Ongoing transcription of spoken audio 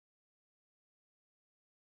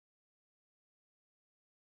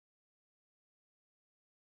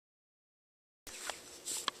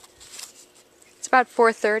about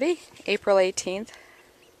 4:30, April 18th,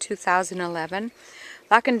 2011.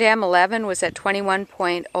 Lock and Dam 11 was at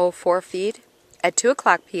 21.04 feet at 2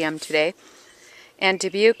 o'clock p.m. today, and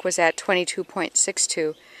Dubuque was at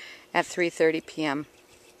 22.62 at 3:30 p.m.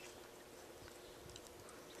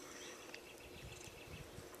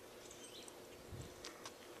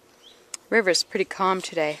 River's pretty calm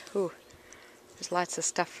today. Ooh, there's lots of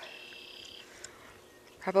stuff.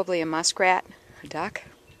 Probably a muskrat, a duck.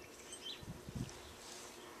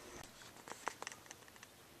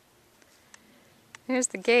 Here's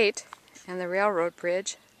the gate and the railroad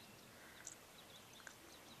bridge.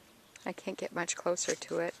 I can't get much closer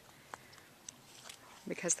to it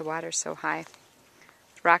because the water's so high.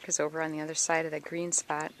 The rock is over on the other side of the green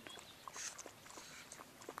spot.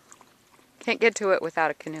 Can't get to it without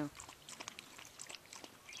a canoe.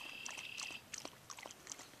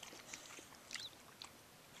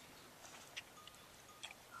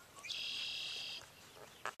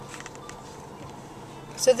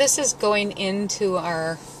 So this is going into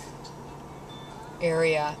our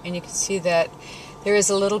area, and you can see that there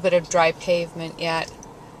is a little bit of dry pavement yet.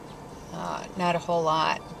 Not a whole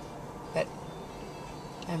lot, but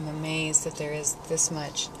I'm amazed that there is this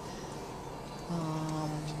much.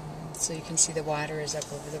 So you can see the water is up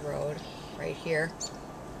over the road right here.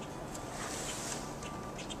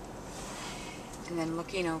 And then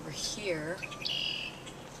looking over here,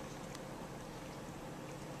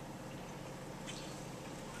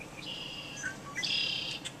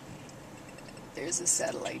 there's a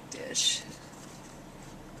satellite dish.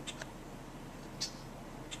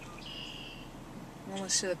 I'm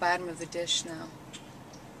almost to the bottom of the dish now.